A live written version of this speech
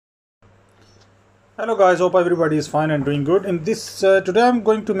Hello guys, hope everybody is fine and doing good. In this today I'm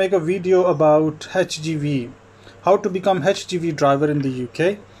going to make a video about HGV, how to become HGV driver in the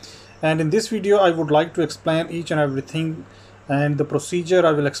UK. And in this video I would like to explain each and everything and the procedure.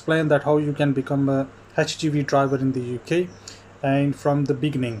 I will explain that how you can become a HGV driver in the UK and from the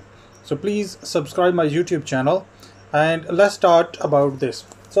beginning. So please subscribe my YouTube channel and let's start about this.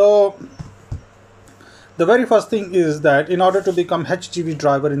 So the very first thing is that in order to become HGV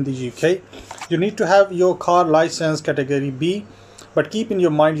driver in the UK, you need to have your car license category B, but keep in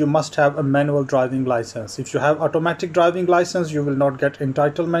your mind you must have a manual driving license. If you have automatic driving license, you will not get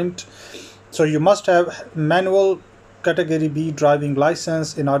entitlement. So you must have manual category B driving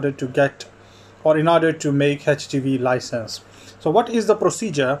license in order to get or in order to make HGV license. So what is the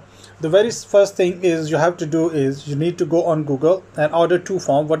procedure? The very first thing is you have to do is you need to go on Google and order two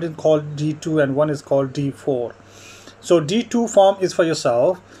forms. One is called D2 and one is called D4. So D2 form is for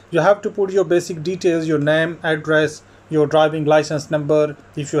yourself. You have to put your basic details, your name, address, your driving license number.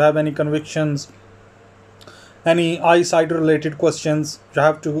 If you have any convictions, any eyesight related questions, you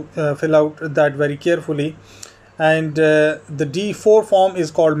have to fill out that very carefully. And the D4 form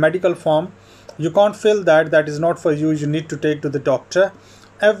is called medical form. You can't fill that. That is not for you. You need to take to the doctor.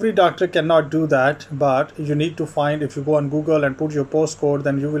 Every doctor cannot do that, but you need to find, if you go on Google and put your postcode,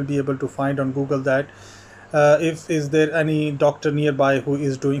 then you will be able to find on Google that if is there any doctor nearby who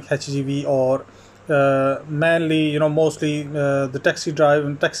is doing HGV or mainly, mostly the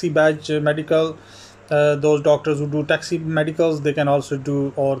taxi badge medical. Those doctors who do taxi medicals, they can also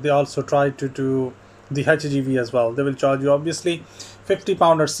do, or they also try to do the HGV as well. They will charge you obviously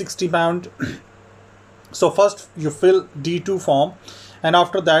 £50 or £60. So first you fill D2 form, and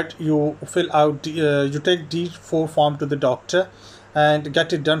after that you fill out you take D4 form to the doctor and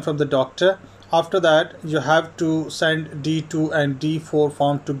get it done from the doctor. After that you have to send D2 and D4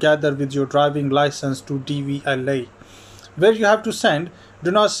 form together with your driving license to DVLA, where you have to send.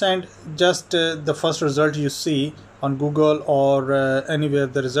 Do not send just the first result you see on Google or anywhere,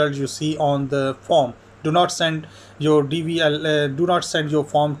 the result you see on the form. Do not send your do not send your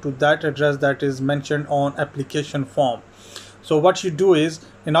form to that address that is mentioned on application form. So what you do is,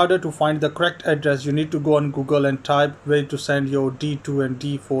 in order to find the correct address, you need to go on Google and type where to send your D2 and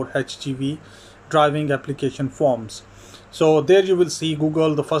D4 HGV driving application forms. So there you will see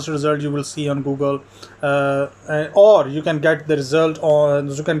Google, the first result you will see on Google, or you can get the result on,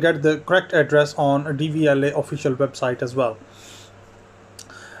 you can get the correct address on a DVLA official website as well.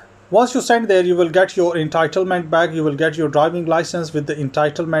 Once you send there, you will get your entitlement back. You will get your driving license with the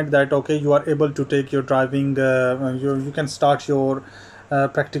entitlement that okay, you are able to take your driving, you can start your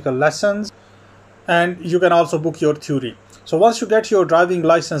practical lessons, and you can also book your theory. So once you get your driving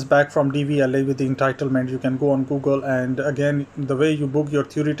license back from DVLA with the entitlement, you can go on Google, and again, the way you book your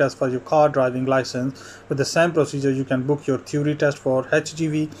theory test for your car driving license, with the same procedure you can book your theory test for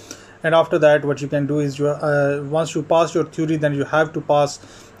HGV. And after that, what you can do is, once you pass your theory, then you have to pass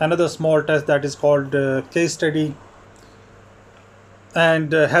another small test that is called case study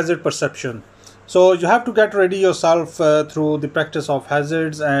and hazard perception. So you have to get ready yourself through the practice of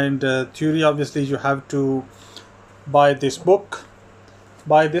hazards and theory. Obviously you have to buy this book.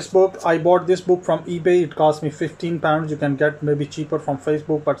 I bought this book from eBay. It cost me £15. You can get maybe cheaper from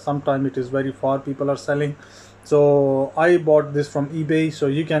Facebook, but sometimes it is very far people are selling. So I bought this from eBay. So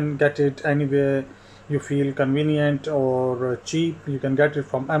you can get it anywhere you feel convenient or cheap. You can get it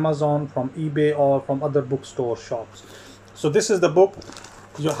from Amazon, from eBay, or from other bookstore shops. So this is the book.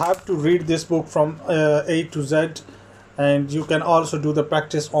 You have to read this book from A to Z, and you can also do the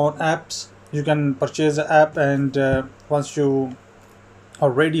practice on apps. You can purchase the app, and once you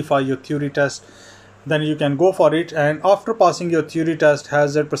are ready for your theory test, then you can go for it. And after passing your theory test,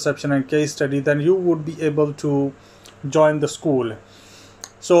 hazard perception and case study, then you would be able to join the school.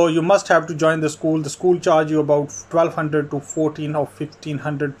 So you must have to join the school. The school charge you about 1200 to 14 or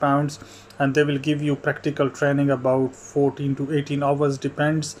 1500 pounds, and they will give you practical training about 14 to 18 hours,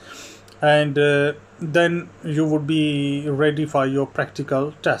 depends. And then you would be ready for your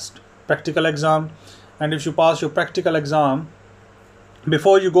practical exam. And if you pass your practical exam,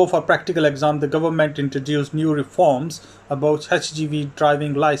 before you go for practical exam, the government introduced new reforms about HGV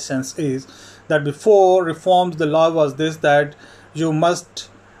driving license. Is that before reforms, the law was this, that you must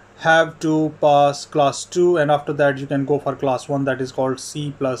have to pass class 2, and after that you can go for class 1, that is called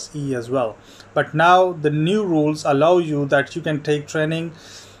C+E as well. But now the new rules allow you that you can take training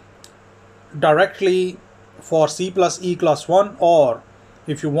directly for C+E class 1, or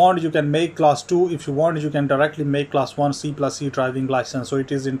If you want, you can make class 2. If you want, you can directly make class 1 C+C driving license. So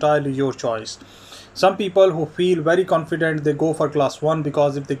it is entirely your choice. Some people who feel very confident, they go for class 1,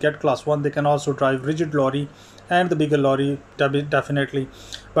 because if they get class 1, they can also drive rigid lorry and the bigger lorry definitely.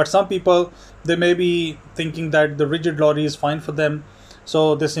 But some people, they may be thinking that the rigid lorry is fine for them,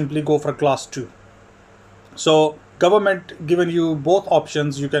 so they simply go for class 2. So government given you both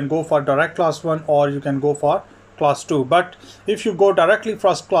options. You can go for direct class 1 or you can go for class 2. But if you go directly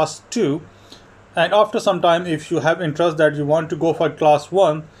for class 2, and after some time, if you have interest that you want to go for class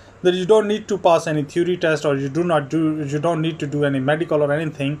 1, then you don't need to pass any theory test, or you don't need to do any medical or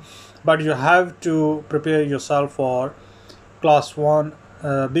anything, but you have to prepare yourself for class 1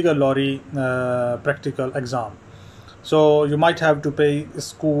 bigger lorry practical exam. So you might have to pay a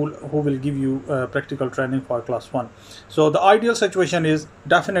school who will give you practical training for class 1. So the ideal situation is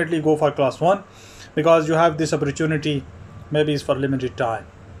definitely go for class 1, because you have this opportunity, maybe it's for limited time.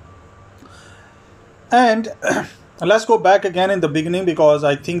 And let's go back again in the beginning, because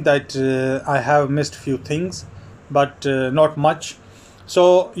I think that I have missed few things, but not much.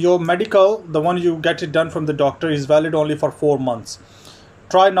 So your medical, the one you get it done from the doctor, is valid only for 4 months.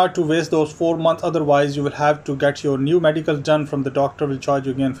 Try not to waste those 4 months, otherwise you will have to get your new medical done from the doctor, will charge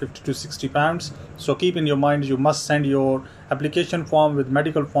you again 50 to 60 pounds. So keep in your mind, you must send your application form with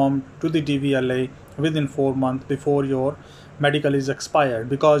medical form to the DVLA within 4 months before your medical is expired,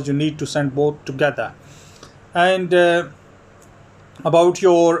 because you need to send both together. And about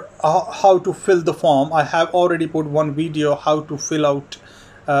your how to fill the form, I have already put one video how to fill out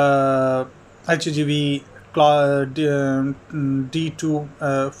HGV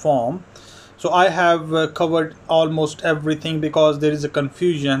D2 form. So I have covered almost everything, because there is a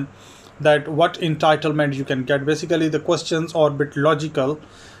confusion that what entitlement you can get. Basically the questions are a bit logical,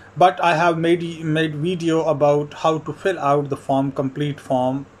 but I have made video about how to fill out the form, complete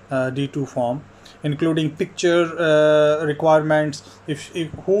form, D2 form, including picture requirements, if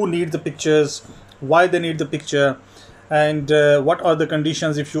who need the pictures, why they need the picture, and what are the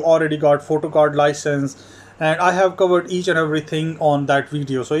conditions if you already got photo card license. And I have covered each and everything on that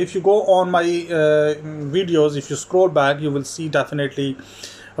video. So if you go on my videos, if you scroll back, you will see definitely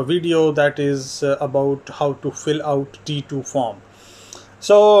a video that is about how to fill out D2 form.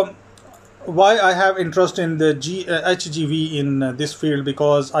 So why I have interest in the HGV in this field,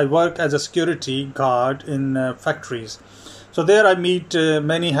 because I work as a security guard in factories. So there I meet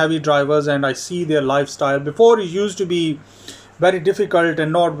many heavy drivers, and I see their lifestyle. Before, it used to be very difficult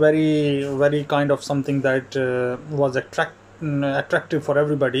and not very kind of something that was attractive for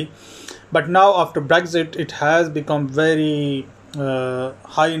everybody. But now after Brexit, it has become very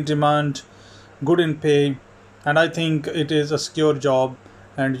high in demand, good in pay, and I think it is a secure job,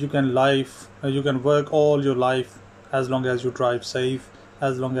 and you can work all your life as long as you drive safe,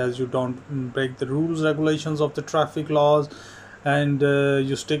 as long as you don't break the rules, regulations of the traffic laws, and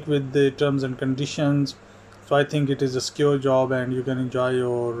you stick with the terms and conditions. So I think it is a secure job, and you can enjoy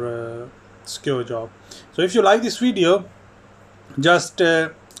your secure job. So if you like this video, just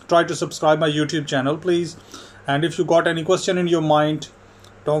try to subscribe my YouTube channel, please. And if you got any question in your mind,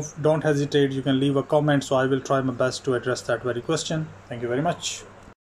 don't hesitate, you can leave a comment, so I will try my best to address that very question. Thank you very much.